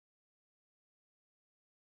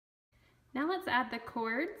Now let's add the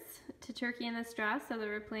chords to Turkey in the Straw so that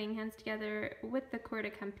we're playing hands together with the chord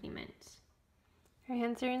accompaniment. Our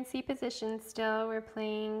hands are in C position still. We're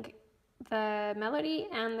playing the melody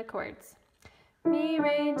and the chords. Mi,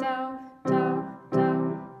 re, do, do,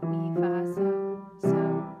 do, mi, fa, so,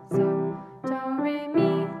 so, so, do, re,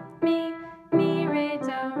 mi, re,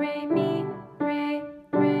 do, re, mi, re,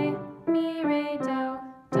 mi, re, do,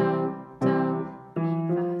 do, do, mi,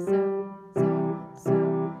 fa, so, so, so,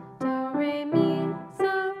 do, re, mi,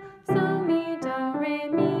 so, so, mi, do, re,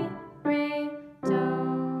 mi, re, do.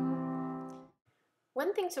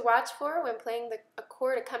 One thing to watch for when playing a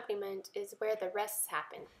chord accompaniment is where the rests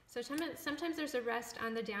happen. So sometimes there's a rest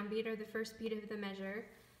on the downbeat or the first beat of the measure.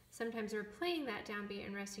 Sometimes we're playing that downbeat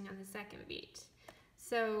and resting on the second beat.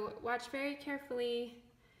 So watch very carefully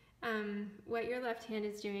what your left hand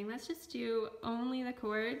is doing. Let's just do only the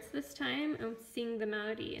chords this time and sing the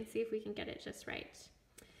melody and see if we can get it just right.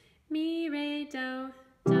 Mi, re, do,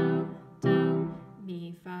 do, do,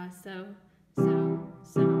 mi, fa, so, so,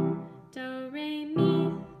 so, do, re,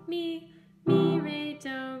 mi, re,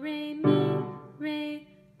 do, re, mi,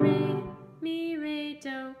 re,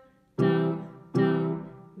 do, do, do,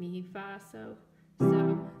 mi, fa, so,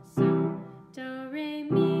 so, so, do, re,